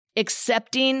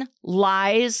Accepting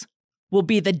lies will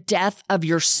be the death of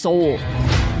your soul.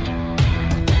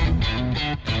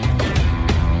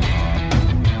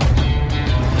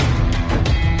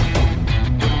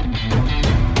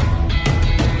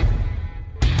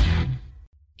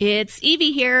 It's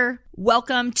Evie here.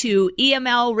 Welcome to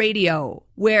EML Radio,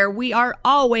 where we are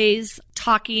always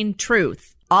talking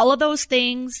truth. All of those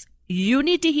things you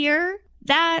need to hear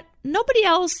that nobody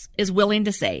else is willing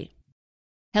to say.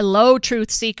 Hello,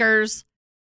 truth seekers.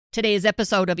 Today's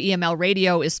episode of EML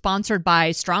Radio is sponsored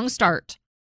by Strong Start.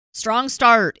 Strong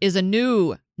Start is a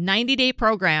new 90-day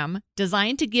program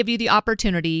designed to give you the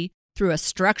opportunity through a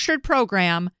structured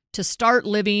program to start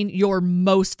living your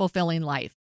most fulfilling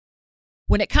life.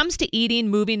 When it comes to eating,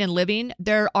 moving, and living,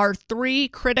 there are 3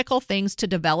 critical things to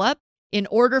develop in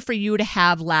order for you to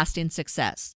have lasting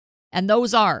success. And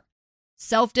those are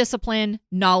self-discipline,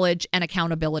 knowledge, and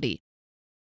accountability.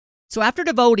 So after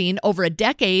devoting over a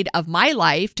decade of my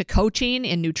life to coaching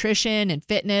in nutrition and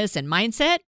fitness and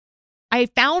mindset, I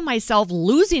found myself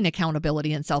losing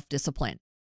accountability and self-discipline.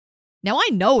 Now I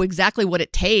know exactly what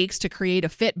it takes to create a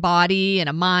fit body and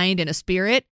a mind and a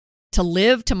spirit to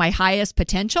live to my highest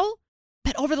potential.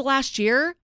 But over the last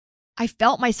year, I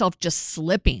felt myself just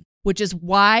slipping, which is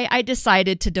why I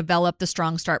decided to develop the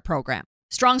Strong Start program.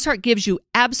 Strong Start gives you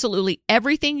absolutely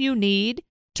everything you need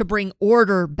to bring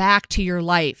order back to your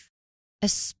life,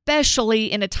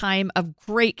 especially in a time of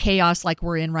great chaos like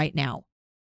we're in right now.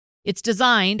 It's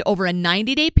designed over a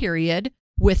 90-day period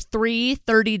with 3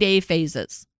 30-day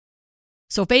phases.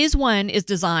 So phase 1 is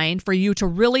designed for you to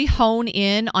really hone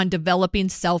in on developing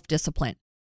self-discipline.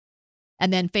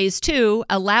 And then phase 2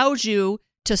 allows you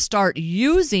to start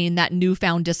using that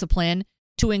newfound discipline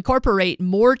to incorporate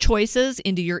more choices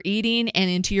into your eating and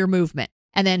into your movement.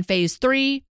 And then phase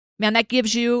 3, that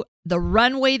gives you the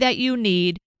runway that you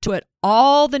need to put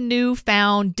all the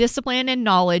newfound discipline and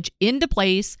knowledge into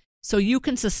place so you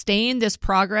can sustain this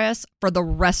progress for the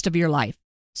rest of your life.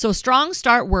 So Strong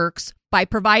Start works by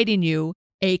providing you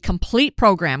a complete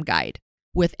program guide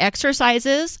with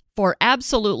exercises for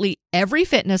absolutely every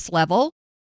fitness level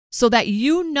so that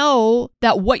you know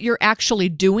that what you're actually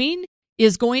doing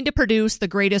is going to produce the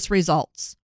greatest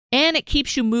results. And it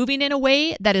keeps you moving in a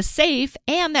way that is safe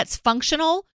and that's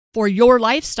functional for your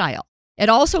lifestyle. It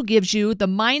also gives you the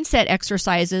mindset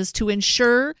exercises to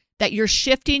ensure that you're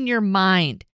shifting your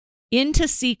mind into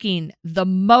seeking the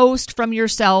most from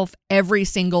yourself every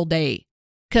single day.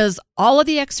 Because all of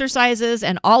the exercises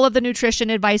and all of the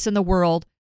nutrition advice in the world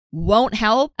won't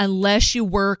help unless you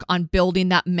work on building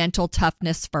that mental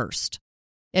toughness first.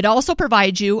 It also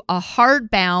provides you a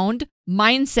hardbound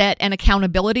mindset and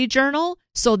accountability journal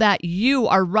so that you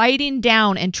are writing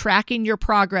down and tracking your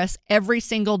progress every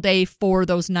single day for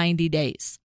those 90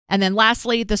 days. And then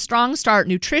lastly, the Strong Start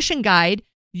Nutrition Guide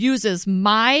uses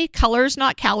my Colors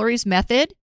Not Calories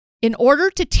method in order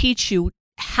to teach you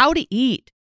how to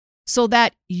eat so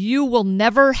that you will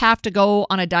never have to go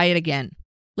on a diet again.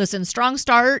 Listen, Strong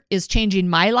Start is changing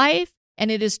my life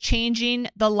and it is changing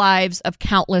the lives of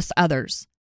countless others.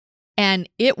 And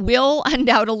it will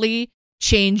undoubtedly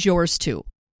change yours too.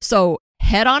 So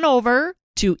head on over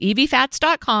to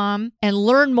eviefats.com and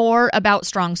learn more about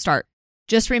Strong Start.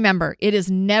 Just remember, it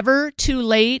is never too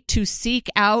late to seek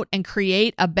out and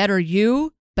create a better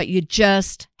you, but you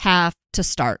just have to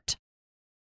start.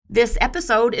 This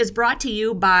episode is brought to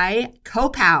you by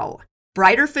Copow.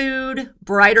 Brighter food,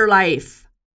 brighter life.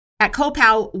 At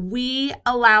Copow, we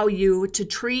allow you to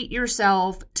treat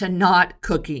yourself to not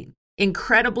cooking.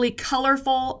 Incredibly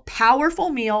colorful, powerful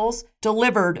meals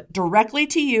delivered directly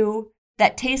to you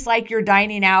that taste like you're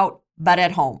dining out, but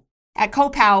at home. At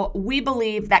Copow, we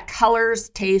believe that colors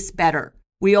taste better.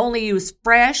 We only use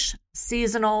fresh,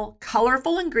 seasonal,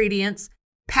 colorful ingredients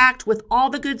packed with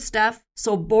all the good stuff,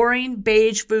 so boring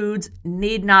beige foods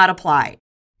need not apply.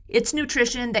 It's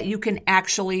nutrition that you can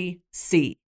actually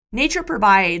see. Nature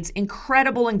provides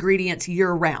incredible ingredients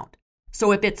year-round.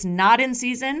 So if it's not in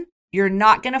season, you're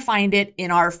not going to find it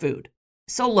in our food.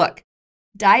 So look,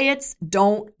 diets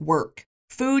don't work.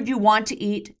 Food you want to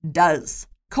eat does.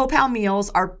 Copow meals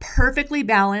are perfectly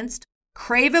balanced,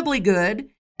 craveably good,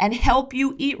 and help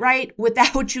you eat right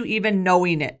without you even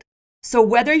knowing it. So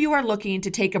whether you are looking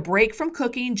to take a break from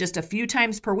cooking just a few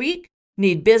times per week,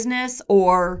 need business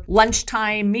or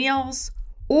lunchtime meals,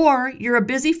 or you're a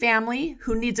busy family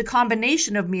who needs a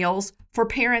combination of meals for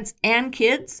parents and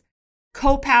kids,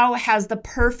 Copow has the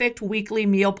perfect weekly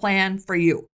meal plan for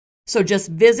you. So just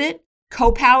visit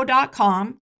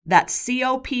copow.com, that's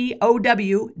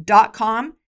COPOW.com,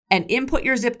 and input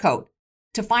your zip code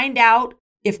to find out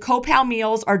if Copow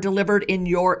meals are delivered in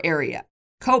your area.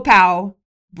 Copow,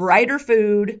 brighter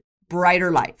food,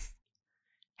 brighter life.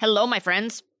 Hello, my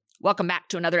friends. Welcome back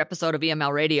to another episode of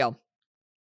EML Radio.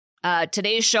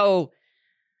 Today's show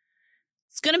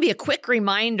is going to be a quick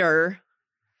reminder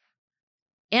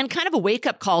and kind of a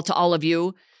wake-up call to all of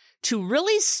you to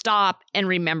really stop and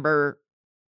remember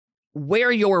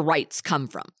where your rights come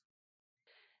from.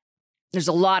 There's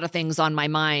a lot of things on my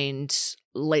mind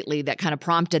lately that kind of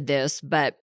prompted this,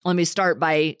 but let me start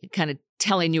by kind of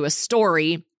telling you a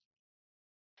story.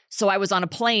 So I was on a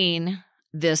plane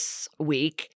this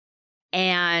week,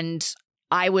 and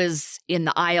I was in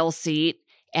the aisle seat,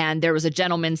 and there was a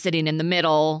gentleman sitting in the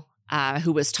middle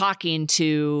who was talking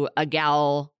to a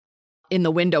gal in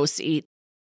the window seat,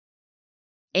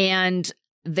 and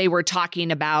they were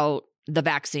talking about the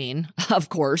vaccine, of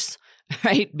course,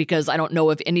 right? Because I don't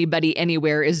know if anybody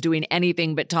anywhere is doing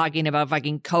anything but talking about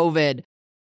fucking COVID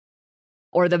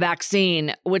or the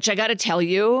vaccine, which I got to tell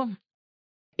you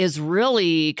is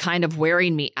really kind of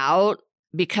wearing me out,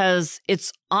 because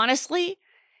it's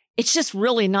just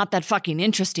really not that fucking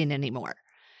interesting anymore.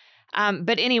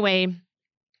 But anyway,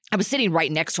 I was sitting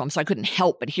right next to him, so I couldn't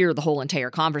help but hear the whole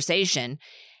entire conversation.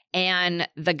 And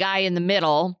the guy in the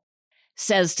middle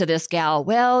says to this gal,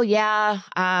 well, yeah,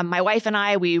 my wife and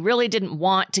I, we really didn't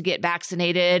want to get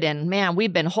vaccinated. And man,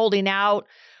 we've been holding out.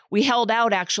 We held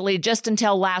out actually just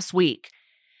until last week.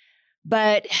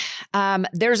 But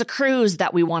there's a cruise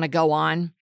that we want to go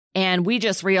on. And we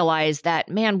just realized that,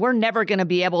 man, we're never going to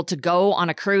be able to go on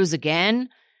a cruise again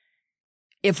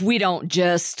if we don't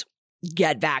just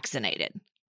get vaccinated.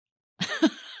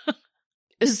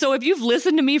 So if you've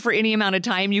listened to me for any amount of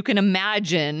time, you can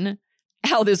imagine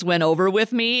how this went over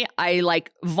with me. I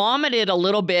vomited a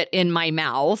little bit in my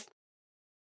mouth.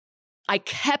 I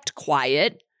kept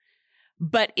quiet,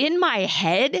 but in my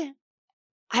head,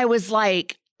 I was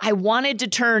like, I wanted to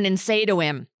turn and say to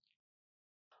him,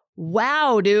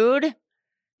 wow, dude,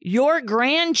 your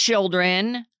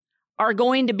grandchildren are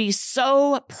going to be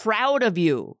so proud of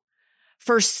you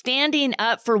for standing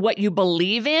up for what you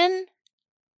believe in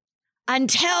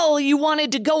until you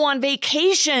wanted to go on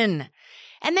vacation.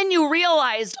 And then you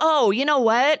realized, oh, you know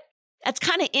what? That's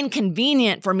kind of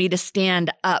inconvenient for me to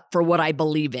stand up for what I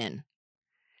believe in.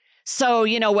 So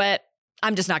you know what?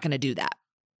 I'm just not going to do that.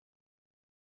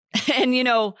 And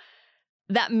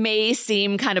that may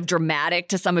seem kind of dramatic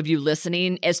to some of you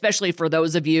listening, especially for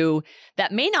those of you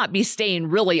that may not be staying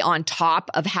really on top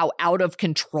of how out of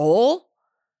control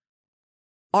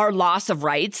our loss of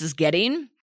rights is getting.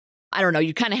 I don't know,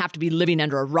 you kind of have to be living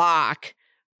under a rock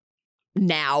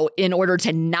now in order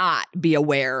to not be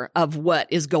aware of what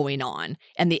is going on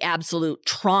and the absolute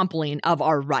trampling of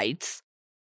our rights.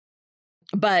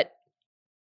 But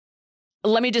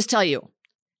let me just tell you,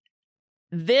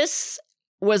 this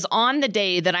was on the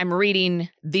day that I'm reading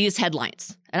these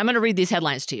headlines. And I'm going to read these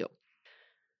headlines to you.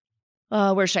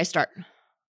 Where should I start?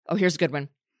 Oh, here's a good one.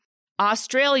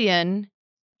 Australian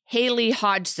Hayley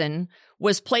Hodgson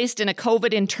was placed in a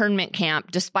COVID internment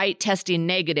camp despite testing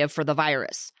negative for the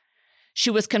virus. She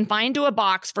was confined to a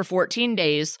box for 14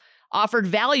 days, offered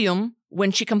Valium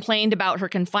when she complained about her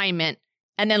confinement,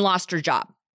 and then lost her job.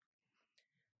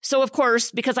 So, of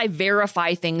course, because I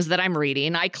verify things that I'm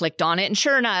reading, I clicked on it, and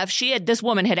sure enough, this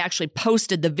woman had actually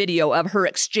posted the video of her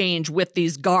exchange with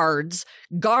these guards,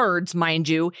 mind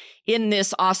you, in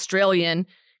this Australian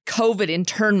COVID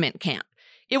internment camp.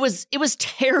 It was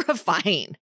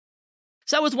terrifying.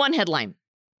 So that was one headline.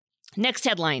 Next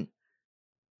headline.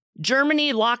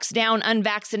 Germany locks down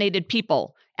unvaccinated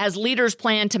people as leaders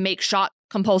plan to make shot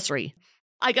compulsory.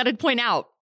 I got to point out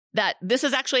that this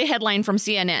is actually a headline from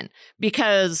CNN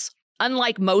because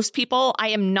unlike most people, I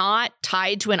am not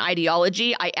tied to an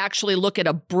ideology. I actually look at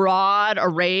a broad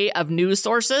array of news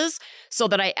sources so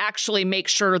that I actually make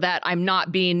sure that I'm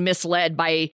not being misled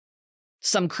by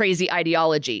some crazy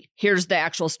ideology. Here's the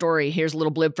actual story. Here's a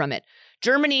little blib from it.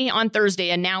 Germany on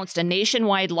Thursday announced a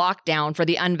nationwide lockdown for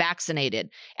the unvaccinated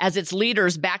as its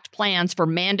leaders backed plans for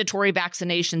mandatory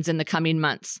vaccinations in the coming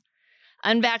months.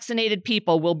 Unvaccinated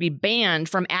people will be banned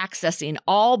from accessing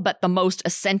all but the most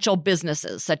essential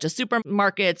businesses, such as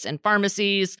supermarkets and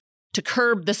pharmacies, to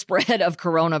curb the spread of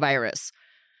coronavirus.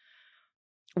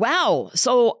 Wow.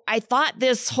 So I thought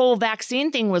this whole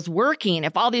vaccine thing was working.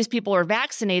 If all these people are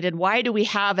vaccinated, why do we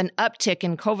have an uptick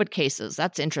in COVID cases?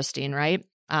 That's interesting, right?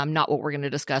 Not what we're going to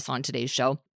discuss on today's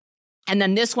show. And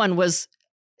then this one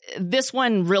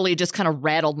really just kind of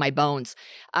rattled my bones.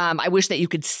 I wish that you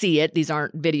could see it. These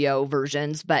aren't video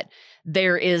versions, but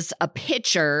there is a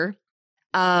picture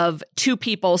of two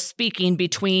people speaking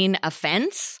between a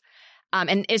fence.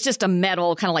 And it's just a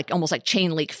metal kind of like almost like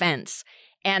chain link fence.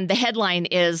 And the headline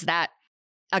is that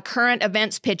a current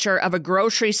events picture of a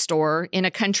grocery store in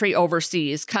a country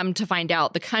overseas. Come to find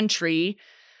out, the country,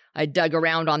 I dug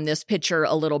around on this picture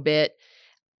a little bit,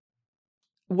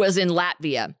 was in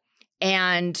Latvia.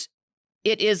 And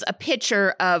it is a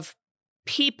picture of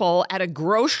people at a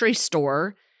grocery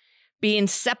store being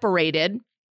separated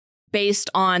based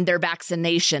on their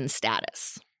vaccination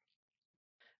status.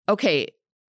 Okay,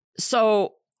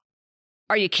 so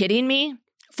are you kidding me?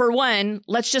 For one,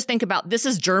 let's just think about, this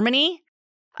is Germany.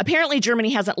 Apparently, Germany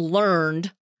hasn't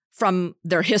learned from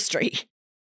their history.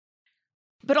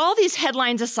 But all these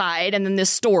headlines aside, and then this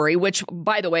story, which,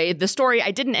 by the way, the story,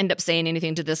 I didn't end up saying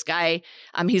anything to this guy.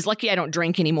 He's lucky I don't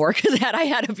drink anymore, because had I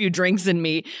had a few drinks in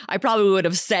me, I probably would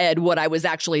have said what I was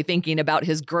actually thinking about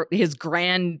his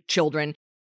grandchildren,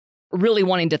 really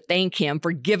wanting to thank him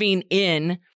for giving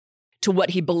in to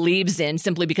what he believes in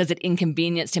simply because it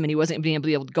inconvenienced him and he wasn't being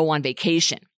able to go on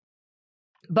vacation.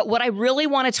 But what I really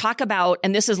want to talk about,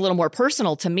 and this is a little more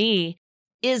personal to me,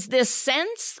 is this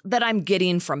sense that I'm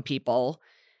getting from people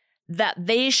that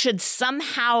they should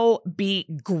somehow be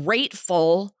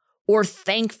grateful or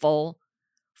thankful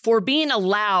for being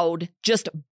allowed just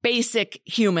basic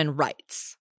human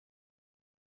rights.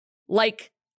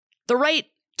 Like the right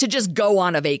to just go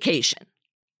on a vacation,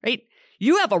 right?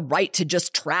 You have a right to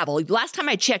just travel. Last time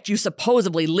I checked, you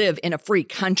supposedly live in a free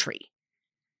country.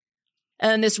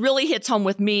 And this really hits home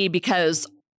with me because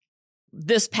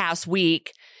this past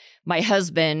week, my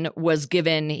husband was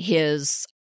given his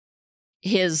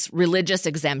religious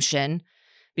exemption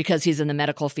because he's in the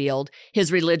medical field.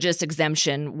 His religious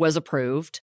exemption was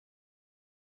approved.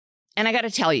 And I got to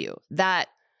tell you that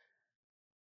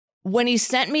when he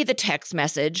sent me the text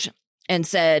message and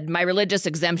said, my religious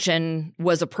exemption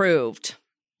was approved,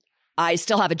 I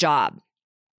still have a job.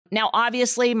 Now,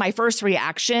 obviously, my first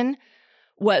reaction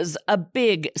was a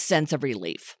big sense of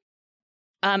relief.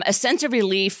 A sense of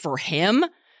relief for him,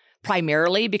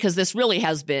 primarily because this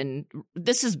has been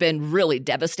really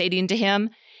devastating to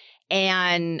him.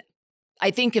 And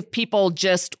I think if people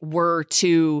just were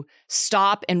to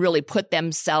stop and really put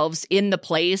themselves in the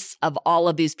place of all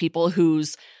of these people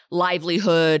whose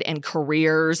livelihood and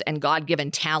careers and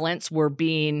God-given talents were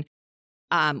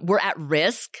at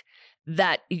risk,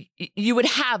 that you would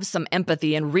have some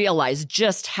empathy and realize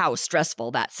just how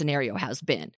stressful that scenario has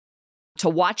been. To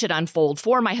watch it unfold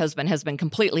for my husband has been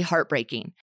completely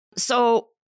heartbreaking. So,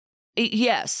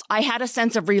 yes, I had a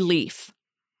sense of relief.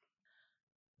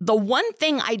 The one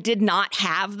thing I did not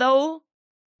have, though,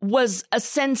 was a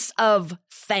sense of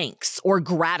thanks or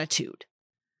gratitude.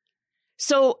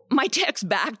 So my text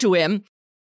back to him,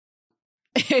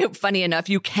 funny enough,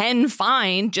 you can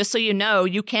find, just so you know,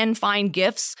 you can find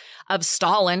GIFs of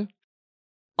Stalin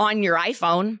on your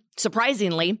iPhone,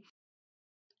 surprisingly.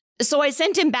 So I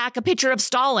sent him back a picture of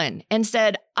Stalin and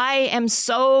said, I am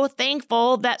so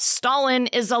thankful that Stalin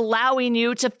is allowing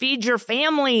you to feed your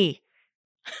family.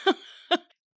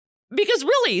 Because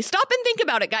really, stop and think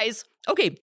about it, guys.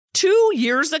 Okay, 2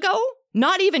 years ago,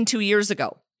 not even 2 years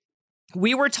ago,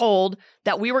 we were told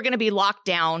that we were going to be locked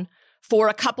down for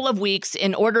a couple of weeks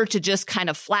in order to just kind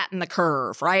of flatten the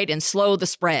curve, right? And slow the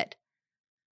spread.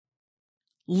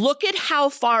 Look at how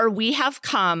far we have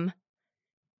come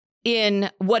in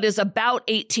what is about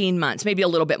 18 months, maybe a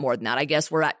little bit more than that. I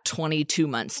guess we're at 22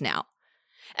 months now.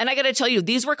 And I got to tell you,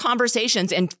 these were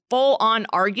conversations and full-on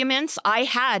arguments I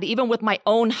had even with my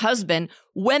own husband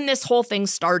when this whole thing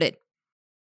started.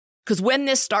 Because when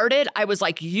this started, I was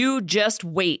like, you just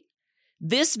wait.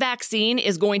 This vaccine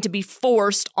is going to be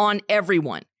forced on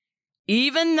everyone,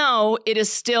 even though it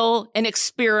is still an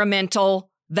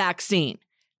experimental vaccine.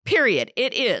 Period.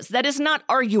 It is. That is not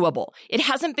arguable. It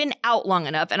hasn't been out long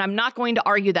enough, and I'm not going to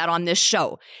argue that on this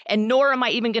show. And nor am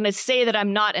I even going to say that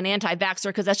I'm not an anti-vaxxer,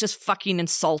 because that's just fucking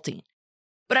insulting.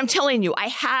 But I'm telling you, I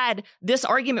had this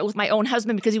argument with my own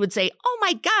husband because he would say, oh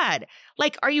my God,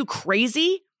 like, are you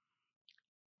crazy?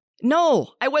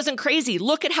 No, I wasn't crazy.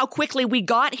 Look at how quickly we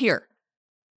got here.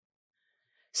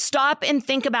 Stop and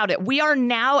think about it. We are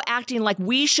now acting like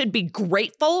we should be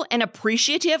grateful and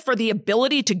appreciative for the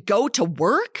ability to go to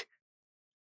work.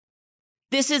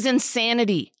 This is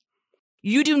insanity.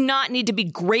 You do not need to be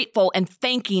grateful and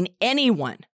thanking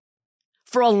anyone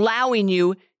for allowing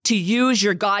you to use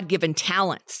your God-given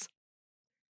talents.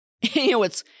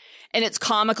 It's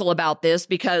comical about this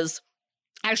because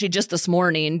actually just this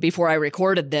morning before I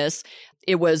recorded this,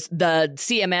 it was the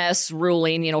CMS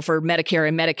ruling, for Medicare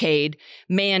and Medicaid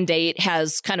mandate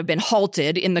has kind of been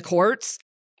halted in the courts.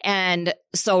 And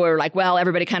so we're like, well,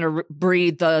 everybody kind of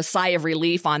breathed a sigh of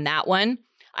relief on that one.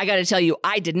 I got to tell you,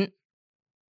 I didn't,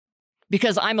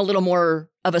 because I'm a little more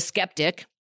of a skeptic.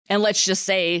 And let's just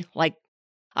say, like,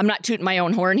 I'm not tooting my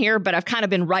own horn here, but I've kind of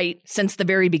been right since the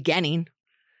very beginning.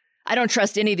 I don't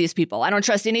trust any of these people. I don't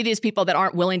trust any of these people that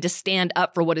aren't willing to stand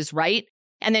up for what is right.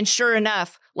 And then sure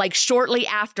enough, like shortly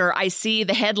after I see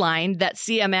the headline that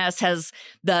CMS has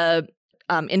the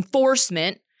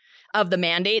enforcement of the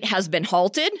mandate has been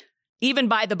halted, even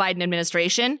by the Biden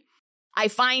administration, I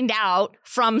find out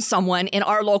from someone in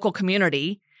our local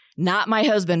community, not my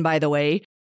husband, by the way,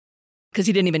 because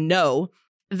he didn't even know,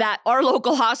 that our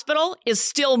local hospital is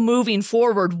still moving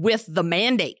forward with the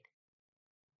mandate.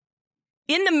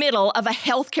 In the middle of a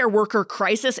healthcare worker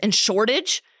crisis and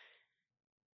shortage.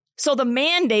 So the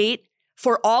mandate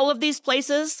for all of these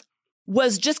places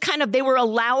was just kind of, they were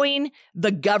allowing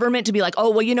the government to be like, oh,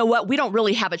 well, you know what? We don't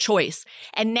really have a choice.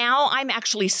 And now I'm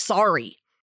actually sorry.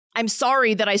 I'm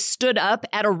sorry that I stood up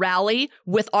at a rally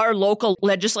with our local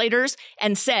legislators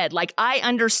and said, like, I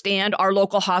understand our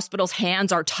local hospitals'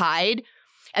 hands are tied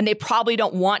and they probably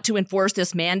don't want to enforce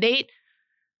this mandate.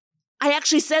 I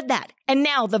actually said that. And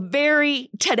now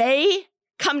today,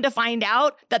 come to find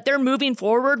out that they're moving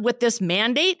forward with this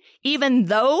mandate, even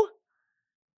though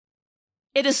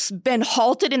it has been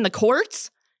halted in the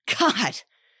courts. God,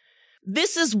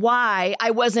 this is why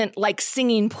I wasn't like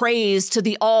singing praise to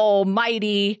the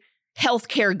almighty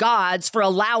healthcare gods for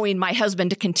allowing my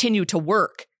husband to continue to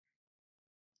work.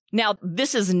 Now,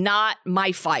 this is not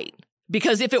my fight,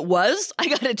 because if it was, I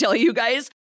got to tell you guys,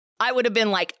 I would have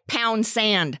been like pound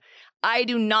sand. I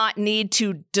do not need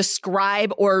to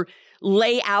describe or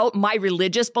lay out my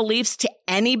religious beliefs to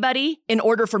anybody in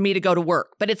order for me to go to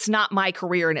work. But it's not my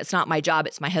career and it's not my job.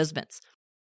 It's my husband's.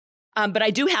 But I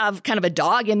do have kind of a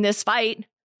dog in this fight,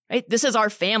 right? This is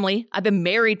our family. I've been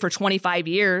married for 25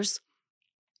 years.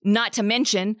 Not to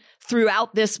mention,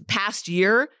 throughout this past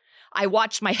year, I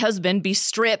watched my husband be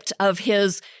stripped of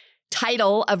his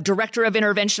title of Director of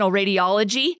Interventional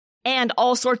Radiology and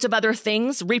all sorts of other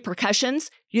things, repercussions.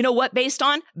 You know what based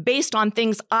on? Based on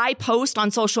things I post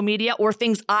on social media or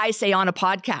things I say on a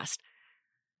podcast.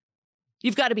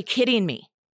 You've got to be kidding me.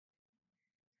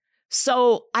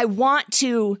 So I want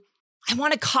to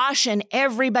caution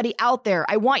everybody out there.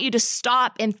 I want you to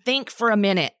stop and think for a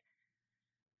minute.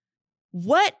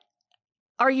 What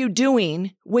are you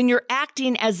doing when you're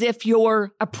acting as if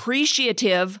you're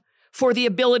appreciative for the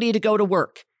ability to go to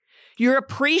work? You're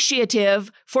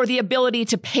appreciative for the ability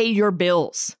to pay your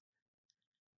bills.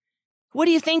 What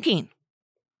are you thinking?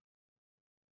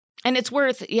 And it's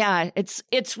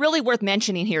really worth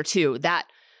mentioning here too, that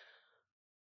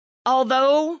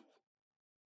although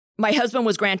my husband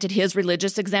was granted his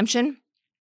religious exemption,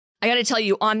 I got to tell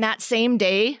you, on that same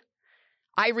day,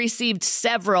 I received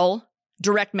several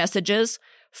direct messages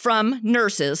from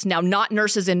nurses. Now, not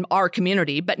nurses in our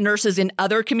community, but nurses in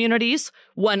other communities,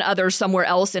 one other somewhere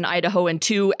else in Idaho and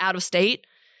two out of state,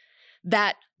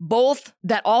 that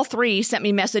all three sent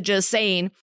me messages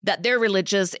saying that their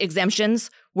religious exemptions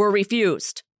were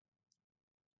refused.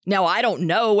 Now, I don't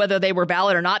know whether they were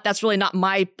valid or not. That's really not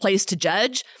my place to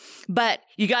judge. But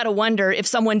you got to wonder, if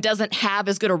someone doesn't have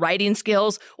as good a writing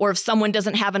skills, or if someone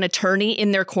doesn't have an attorney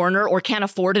in their corner or can't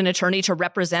afford an attorney to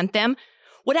represent them,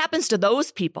 what happens to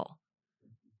those people?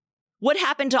 What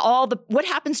happens to all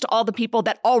the people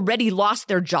that already lost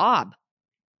their job?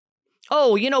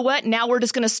 Oh, you know what? Now we're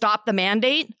just going to stop the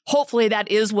mandate. Hopefully that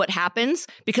is what happens,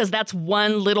 because that's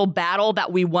one little battle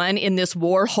that we won in this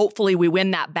war. Hopefully we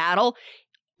win that battle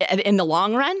in the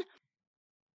long run.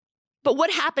 But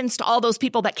what happens to all those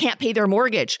people that can't pay their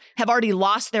mortgage, have already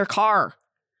lost their car,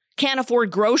 can't afford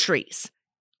groceries?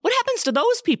 What happens to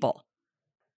those people?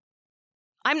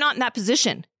 I'm not in that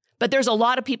position, but there's a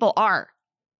lot of people are.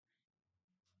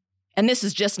 And this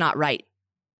is just not right.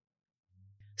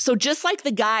 So just like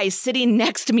the guy sitting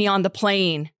next to me on the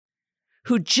plane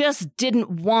who just didn't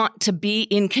want to be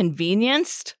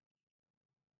inconvenienced,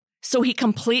 so he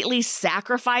completely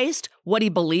sacrificed what he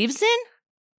believes in?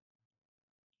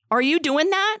 Are you doing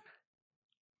that?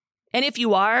 And if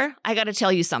you are, I got to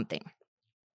tell you something.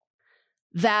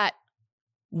 That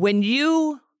when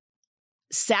you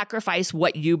sacrifice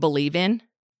what you believe in,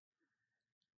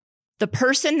 the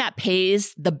person that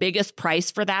pays the biggest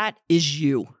price for that is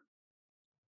you.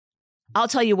 I'll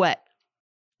tell you what,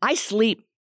 I sleep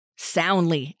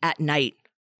soundly at night.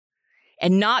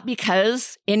 And not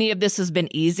because any of this has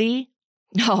been easy.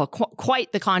 No,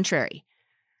 quite the contrary.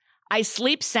 I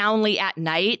sleep soundly at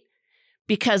night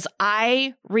because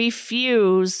I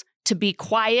refuse to be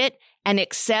quiet and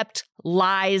accept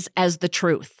lies as the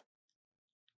truth.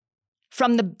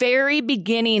 From the very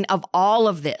beginning of all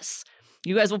of this,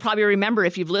 you guys will probably remember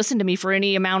if you've listened to me for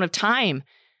any amount of time,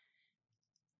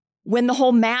 when the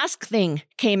whole mask thing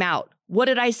came out, what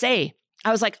did I say?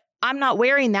 I was like, I'm not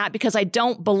wearing that because I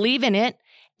don't believe in it.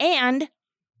 And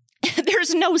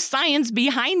there's no science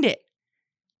behind it.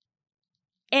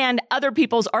 And other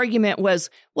people's argument was,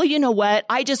 well, you know what?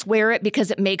 I just wear it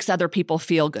because it makes other people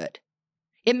feel good.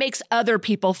 It makes other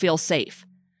people feel safe.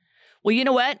 Well, you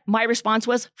know what? My response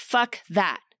was, fuck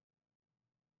that.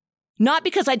 Not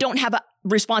because I don't have a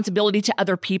responsibility to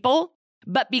other people,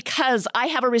 but because I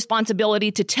have a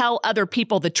responsibility to tell other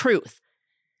people the truth.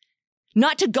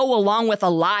 Not to go along with a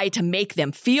lie to make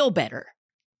them feel better.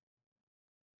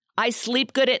 I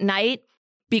sleep good at night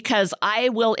because I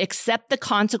will accept the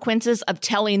consequences of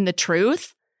telling the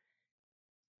truth.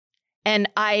 And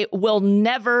I will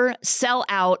never sell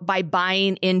out by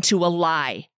buying into a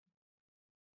lie.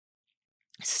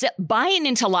 Buying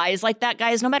into lies like that,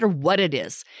 guys, no matter what it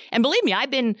is. And believe me, I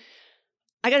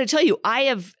got to tell you, I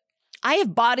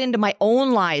have bought into my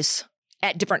own lies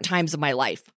at different times of my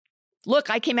life. Look,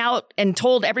 I came out and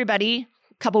told everybody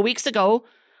a couple weeks ago,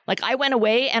 like I went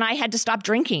away and I had to stop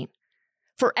drinking.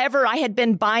 Forever, I had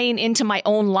been buying into my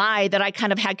own lie that I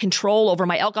kind of had control over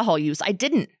my alcohol use. I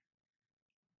didn't.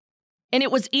 And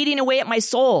it was eating away at my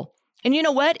soul. And you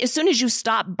know what? As soon as you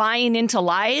stop buying into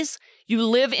lies, you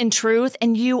live in truth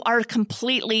and you are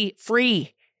completely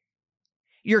free.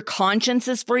 Your conscience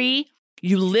is free.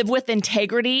 You live with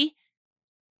integrity.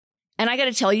 And I got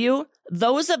to tell you,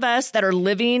 those of us that are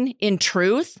living in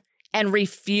truth and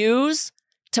refuse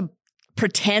to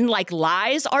pretend like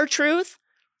lies are truth,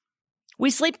 we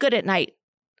sleep good at night.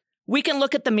 We can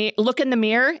look in the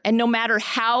mirror, and no matter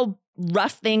how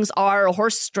rough things are or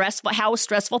how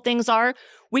stressful things are,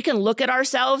 we can look at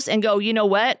ourselves and go, you know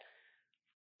what?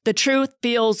 The truth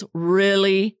feels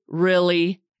really,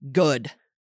 really good.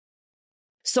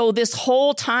 So this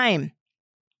whole time,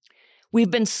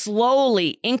 we've been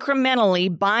slowly,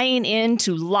 incrementally buying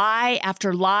into lie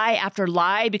after lie after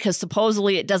lie because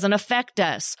supposedly it doesn't affect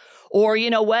us. Or you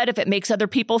know what? If it makes other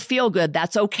people feel good,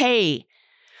 that's okay.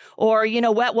 Or you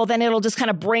know what? Well, then it'll just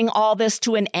kind of bring all this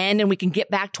to an end and we can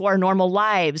get back to our normal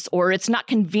lives. Or it's not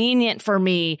convenient for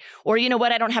me. Or you know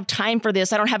what? I don't have time for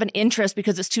this. I don't have an interest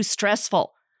because it's too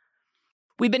stressful.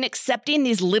 We've been accepting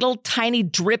these little tiny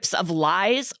drips of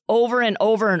lies over and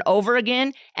over and over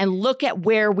again, and look at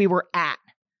where we were at.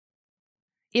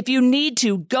 If you need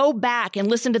to, go back and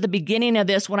listen to the beginning of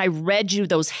this when I read you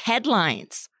those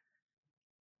headlines.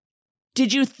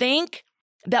 Did you think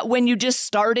that when you just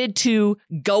started to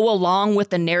go along with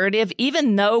the narrative,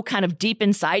 even though kind of deep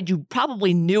inside you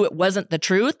probably knew it wasn't the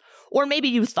truth, or maybe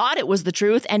you thought it was the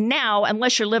truth, and now,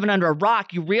 unless you're living under a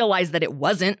rock, you realize that it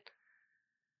wasn't?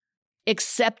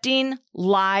 Accepting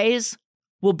lies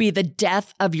will be the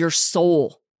death of your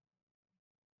soul.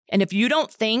 And if you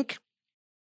don't think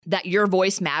that your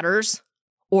voice matters,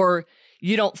 or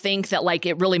you don't think that like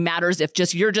it really matters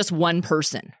if you're just one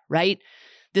person, right?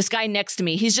 This guy next to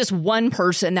me, he's just one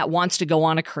person that wants to go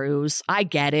on a cruise. I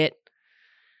get it.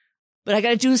 But I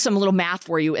got to do some little math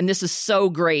for you. And this is so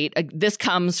great. This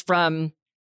comes from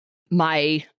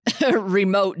my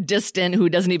remote, distant, who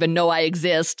doesn't even know I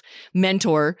exist,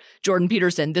 mentor, Jordan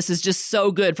Peterson. This is just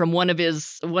so good from one of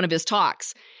his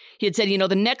talks. He had said, you know,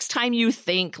 the next time you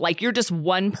think like you're just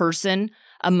one person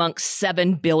amongst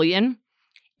 7 billion,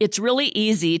 it's really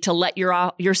easy to let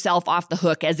yourself off the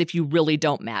hook as if you really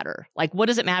don't matter. Like, what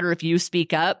does it matter if you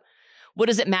speak up? What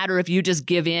does it matter if you just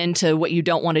give in to what you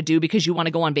don't want to do because you want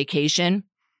to go on vacation?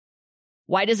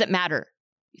 Why does it matter?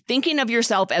 Thinking of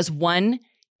yourself as one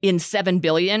in 7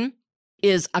 billion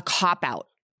is a cop-out.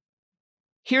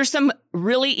 Here's some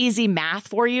really easy math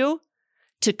for you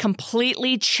to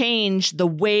completely change the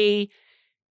way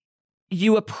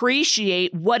you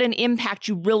appreciate what an impact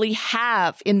you really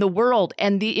have in the world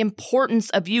and the importance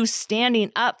of you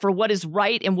standing up for what is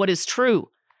right and what is true.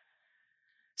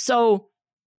 So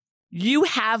you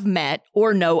have met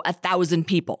or know 1,000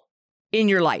 people in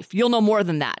your life. You'll know more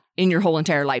than that in your whole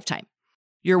entire lifetime.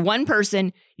 You're one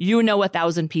person, you know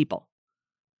 1,000 people.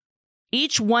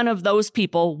 Each one of those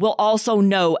people will also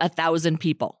know 1,000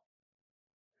 people.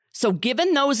 So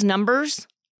given those numbers,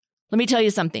 let me tell you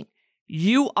something.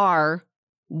 You are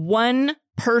one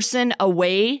person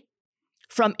away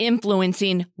from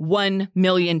influencing 1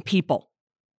 million people.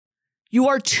 You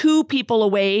are 2 people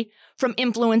away from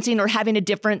influencing or having a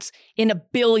difference in 1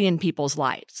 billion people's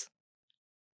lives.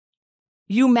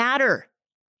 You matter.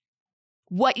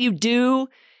 What you do,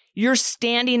 you're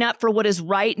standing up for what is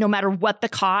right, no matter what the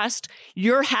cost.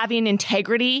 You're having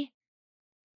integrity.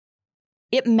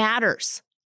 It matters.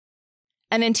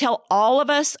 And until all of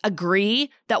us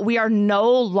agree that we are no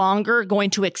longer going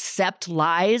to accept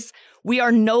lies, We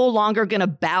are no longer going to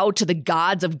bow to the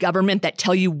gods of government that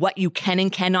tell you what you can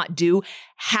and cannot do,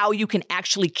 how you can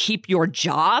actually keep your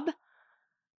job.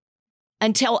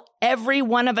 Until every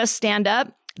one of us stand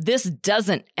up, this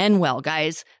doesn't end well,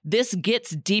 guys. This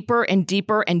gets deeper and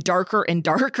deeper and darker and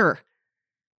darker.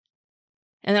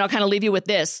 And then I'll kind of leave you with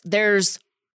this.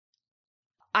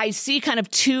 I see kind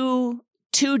of two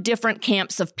different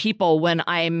camps of people when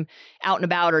I'm out and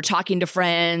about or talking to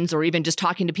friends or even just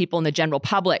talking to people in the general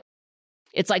public.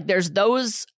 It's like there's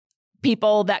those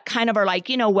people that kind of are like,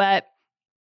 you know what?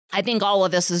 I think all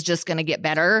of this is just going to get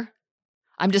better.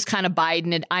 I'm just kind of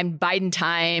biding it. I'm biding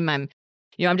time. I'm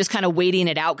just kind of waiting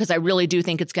it out because I really do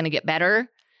think it's going to get better.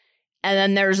 And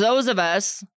then there's those of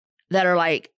us that are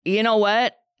like, you know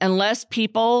what? Unless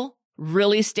people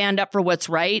really stand up for what's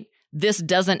right, this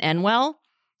doesn't end well.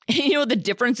 You know, the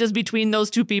differences between those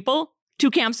two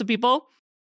camps of people,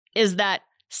 is that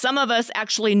some of us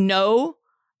actually know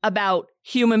about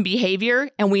human behavior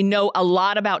and we know a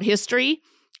lot about history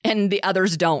and the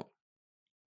others don't.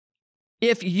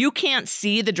 If you can't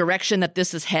see the direction that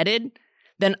this is headed,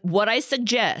 then what I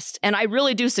suggest, and I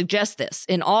really do suggest this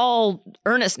in all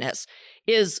earnestness,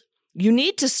 is you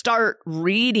need to start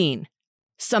reading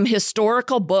some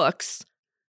historical books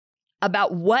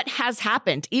about what has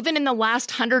happened, even in the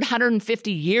last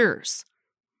 150 years.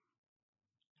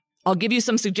 I'll give you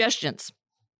some suggestions.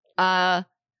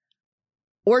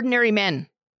 Ordinary Men.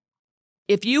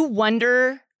 If you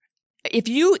wonder, if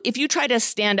you try to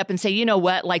stand up and say, you know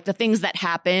what, like the things that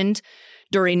happened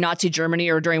during Nazi Germany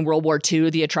or during World War II,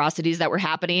 the atrocities that were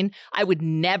happening, I would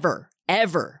never,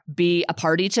 ever be a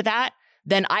party to that,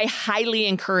 then I highly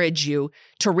encourage you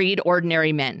to read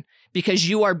Ordinary Men because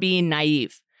you are being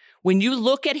naive. When you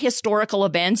look at historical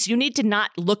events, you need to not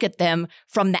look at them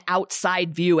from the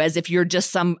outside view as if you're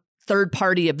just some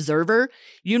third-party observer.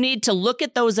 You need to look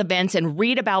at those events and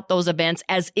read about those events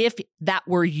as if that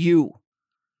were you.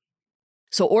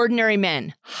 So Ordinary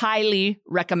Men, highly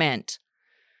recommend.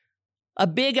 A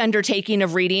big undertaking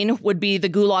of reading would be the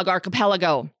Gulag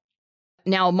Archipelago.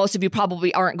 Now, most of you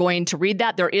probably aren't going to read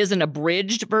that. There is an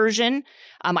abridged version.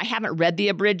 I haven't read the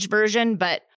abridged version,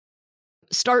 but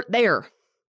start there.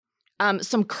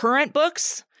 Some current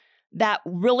books that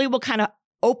really will kind of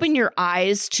open your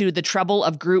eyes to the trouble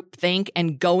of groupthink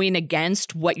and going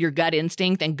against what your gut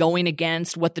instinct and going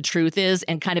against what the truth is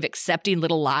and kind of accepting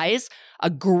little lies.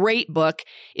 A great book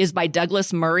is by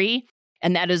Douglas Murray,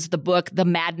 and that is the book, The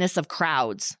Madness of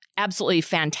Crowds. Absolutely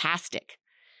fantastic.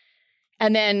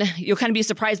 And then you'll kind of be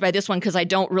surprised by this one because I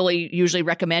don't really usually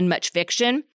recommend much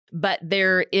fiction, but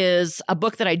there is a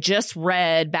book that I just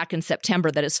read back in September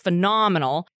that is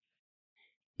phenomenal.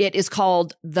 It is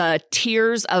called The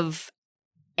Tears of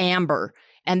Amber,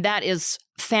 and that is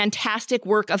fantastic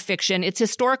work of fiction. It's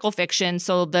historical fiction,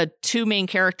 so the two main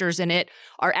characters in it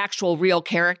are actual real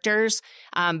characters,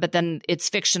 but then it's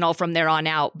fictional from there on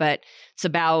out. But it's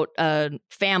about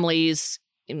families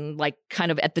like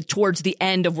kind of towards the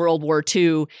end of World War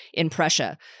II in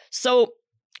Prussia. So,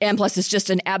 and plus it's just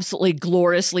an absolutely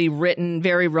gloriously written,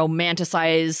 very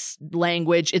romanticized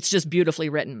language. It's just beautifully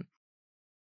written.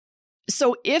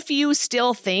 So if you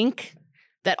still think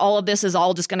that all of this is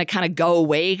all just going to kind of go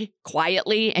away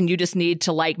quietly and you just need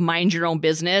to like mind your own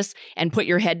business and put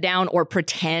your head down or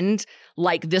pretend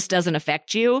like this doesn't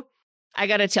affect you, I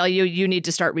got to tell you, you need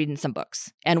to start reading some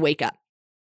books and wake up.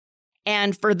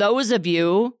 And for those of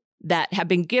you that have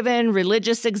been given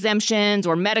religious exemptions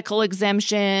or medical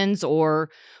exemptions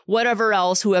or whatever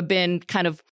else, who have been kind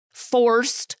of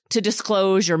forced to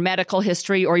disclose your medical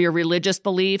history or your religious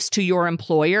beliefs to your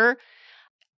employer,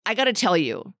 I got to tell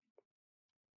you,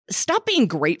 stop being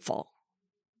grateful.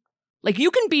 Like, you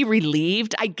can be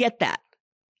relieved. I get that.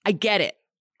 I get it.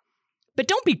 But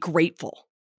don't be grateful.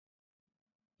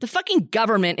 The fucking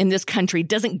government in this country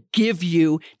doesn't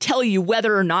tell you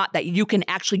whether or not that you can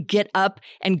actually get up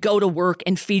and go to work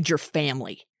and feed your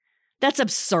family. That's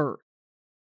absurd.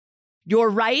 Your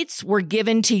rights were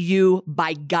given to you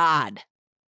by God.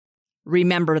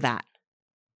 Remember that.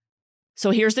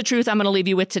 So here's the truth I'm going to leave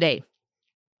you with today.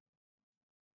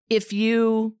 If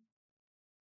you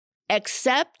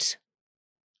accept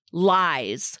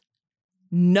lies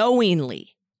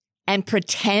knowingly and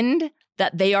pretend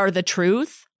that they are the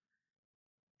truth,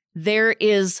 there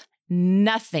is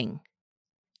nothing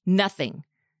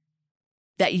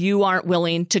that you aren't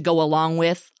willing to go along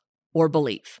with or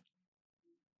believe.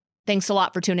 Thanks a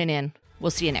lot for tuning in.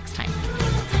 We'll see you next time.